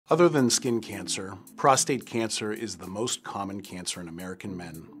Other than skin cancer, prostate cancer is the most common cancer in American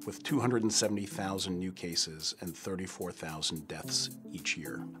men, with 270,000 new cases and 34,000 deaths each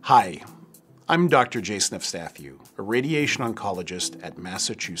year. Hi, I'm Dr. Efstathiou, a radiation oncologist at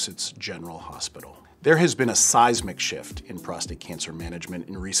Massachusetts General Hospital. There has been a seismic shift in prostate cancer management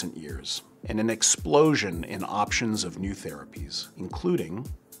in recent years, and an explosion in options of new therapies, including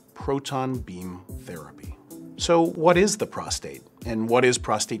proton beam therapy. So what is the prostate, and what is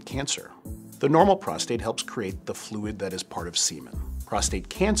prostate cancer? The normal prostate helps create the fluid that is part of semen. Prostate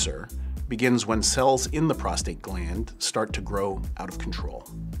cancer begins when cells in the prostate gland start to grow out of control.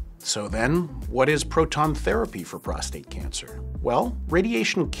 So then, what is proton therapy for prostate cancer? Well,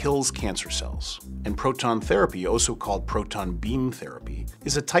 radiation kills cancer cells, and proton therapy, also called proton beam therapy,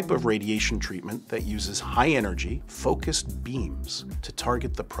 is a type of radiation treatment that uses high-energy, focused beams to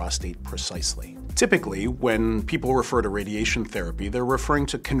target the prostate precisely. Typically, when people refer to radiation therapy, they're referring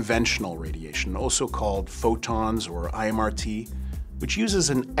to conventional radiation, also called photons or IMRT, which uses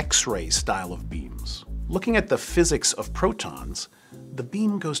an X-ray style of beams. Looking at the physics of protons, the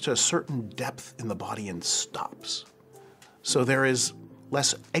beam goes to a certain depth in the body and stops. So there is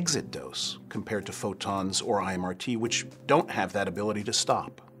less exit dose compared to photons or IMRT, which don't have that ability to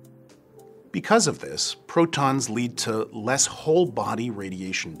stop. Because of this, protons lead to less whole body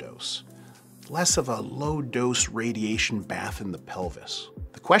radiation dose, less of a low dose radiation bath in the pelvis.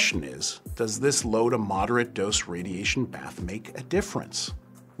 The question is, does this low to moderate dose radiation bath make a difference?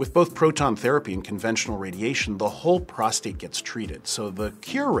 With both proton therapy and conventional radiation, the whole prostate gets treated, so the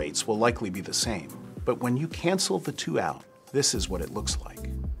cure rates will likely be the same. But when you cancel the two out, this is what it looks like.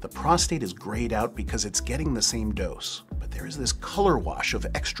 The prostate is grayed out because it's getting the same dose, but there is this color wash of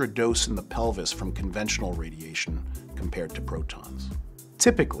extra dose in the pelvis from conventional radiation compared to protons.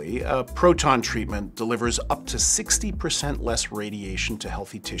 Typically, a proton treatment delivers up to 60% less radiation to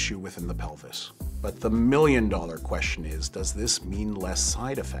healthy tissue within the pelvis. But the million-dollar question is, does this mean less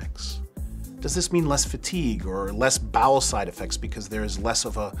side effects? Does this mean less fatigue or less bowel side effects because there is less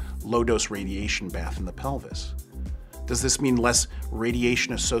of a low-dose radiation bath in the pelvis? Does this mean less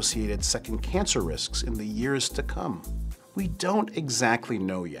radiation-associated second cancer risks in the years to come? We don't exactly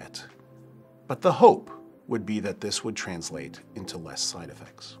know yet, but the hope would be that this would translate into less side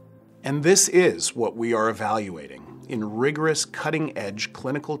effects. And this is what we are evaluating in rigorous, cutting-edge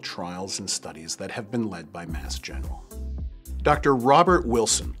clinical trials and studies that have been led by Mass General. Dr. Robert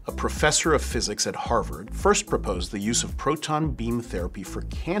Wilson, a professor of physics at Harvard, first proposed the use of proton beam therapy for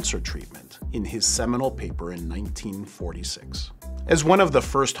cancer treatment in his seminal paper in 1946. As one of the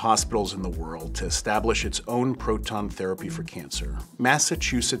first hospitals in the world to establish its own proton therapy for cancer,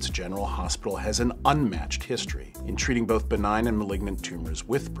 Massachusetts General Hospital has an unmatched history in treating both benign and malignant tumors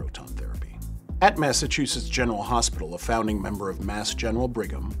with proton therapy. At Massachusetts General Hospital, a founding member of Mass General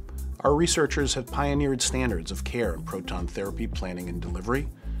Brigham, our researchers have pioneered standards of care in proton therapy planning and delivery,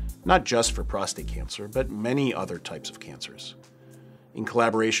 not just for prostate cancer, but many other types of cancers. In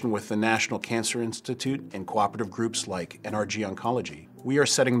collaboration with the National Cancer Institute and cooperative groups like NRG Oncology, we are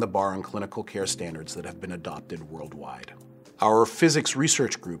setting the bar on clinical care standards that have been adopted worldwide. Our physics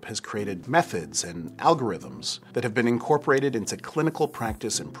research group has created methods and algorithms that have been incorporated into clinical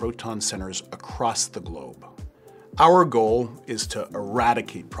practice in proton centers across the globe. Our goal is to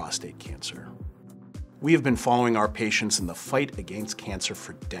eradicate prostate cancer. We have been following our patients in the fight against cancer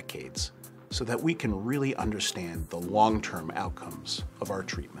for decades, so that we can really understand the long-term outcomes of our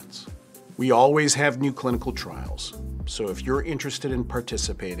treatments. We always have new clinical trials, so if you're interested in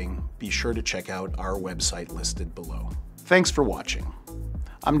participating, be sure to check out our website listed below. Thanks for watching.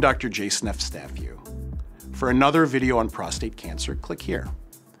 I'm Dr. Efstathiou. For another video on prostate cancer, click here.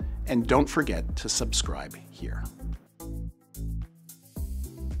 And don't forget to subscribe here.